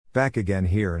Back again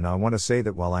here, and I want to say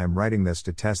that while I am writing this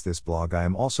to test this blog, I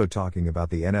am also talking about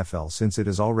the NFL since it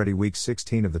is already week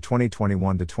 16 of the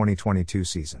 2021 to 2022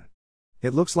 season.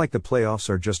 It looks like the playoffs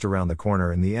are just around the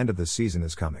corner and the end of the season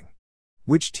is coming.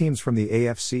 Which teams from the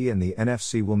AFC and the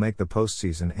NFC will make the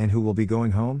postseason and who will be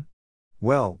going home?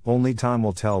 Well, only time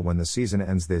will tell when the season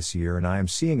ends this year, and I am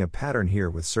seeing a pattern here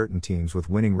with certain teams with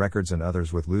winning records and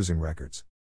others with losing records.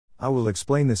 I will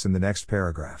explain this in the next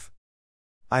paragraph.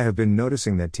 I have been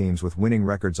noticing that teams with winning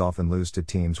records often lose to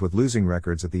teams with losing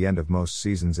records at the end of most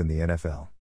seasons in the NFL.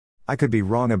 I could be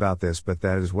wrong about this, but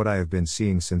that is what I have been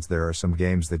seeing since there are some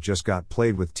games that just got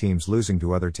played with teams losing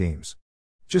to other teams.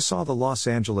 Just saw the Los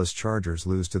Angeles Chargers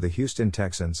lose to the Houston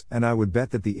Texans, and I would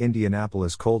bet that the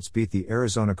Indianapolis Colts beat the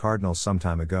Arizona Cardinals some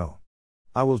time ago.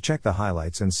 I will check the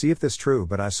highlights and see if this is true,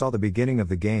 but I saw the beginning of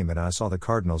the game and I saw the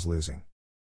Cardinals losing.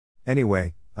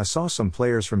 Anyway, I saw some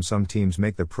players from some teams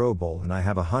make the Pro Bowl, and I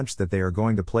have a hunch that they are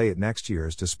going to play it next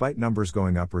year's despite numbers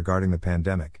going up regarding the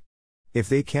pandemic. If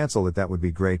they cancel it, that would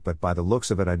be great, but by the looks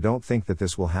of it I don't think that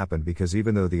this will happen, because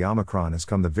even though the Omicron has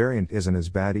come, the variant isn't as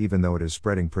bad, even though it is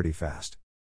spreading pretty fast.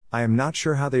 I am not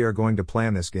sure how they are going to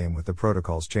plan this game with the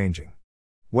protocols changing.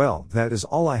 Well, that is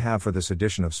all I have for this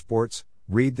edition of Sports.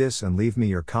 Read this and leave me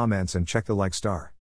your comments and check the like star.